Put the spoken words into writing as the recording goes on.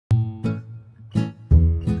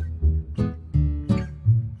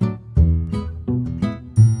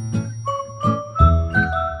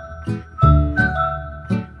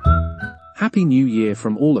Happy New Year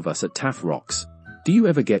from all of us at Taff Rocks. Do you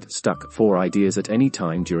ever get stuck for ideas at any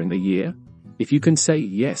time during the year? If you can say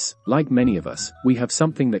yes, like many of us, we have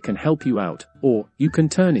something that can help you out, or you can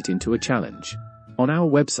turn it into a challenge. On our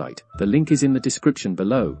website, the link is in the description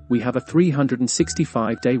below, we have a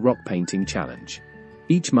 365-day rock painting challenge.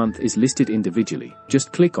 Each month is listed individually,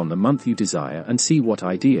 just click on the month you desire and see what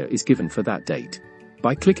idea is given for that date.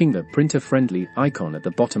 By clicking the printer-friendly icon at the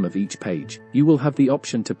bottom of each page, you will have the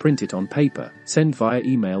option to print it on paper, send via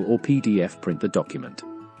email or PDF print the document.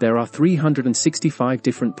 There are 365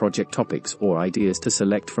 different project topics or ideas to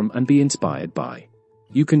select from and be inspired by.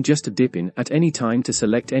 You can just dip in at any time to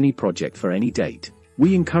select any project for any date.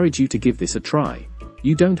 We encourage you to give this a try.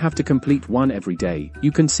 You don't have to complete one every day,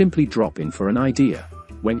 you can simply drop in for an idea.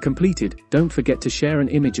 When completed, don't forget to share an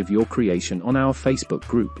image of your creation on our Facebook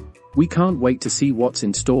group. We can't wait to see what's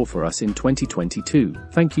in store for us in 2022.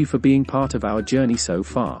 Thank you for being part of our journey so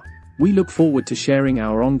far. We look forward to sharing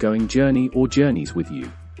our ongoing journey or journeys with you.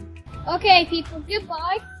 Okay people,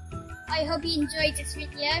 goodbye. I hope you enjoyed this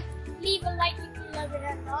video. Leave a like if you love it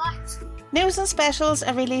or not. News and specials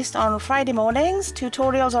are released on Friday mornings,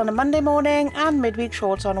 tutorials on a Monday morning and midweek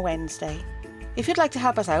shorts on a Wednesday. If you'd like to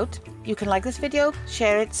help us out, you can like this video,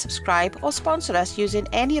 share it, subscribe or sponsor us using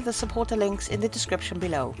any of the supporter links in the description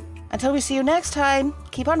below. Until we see you next time,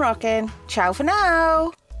 keep on rocking. Ciao for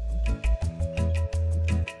now!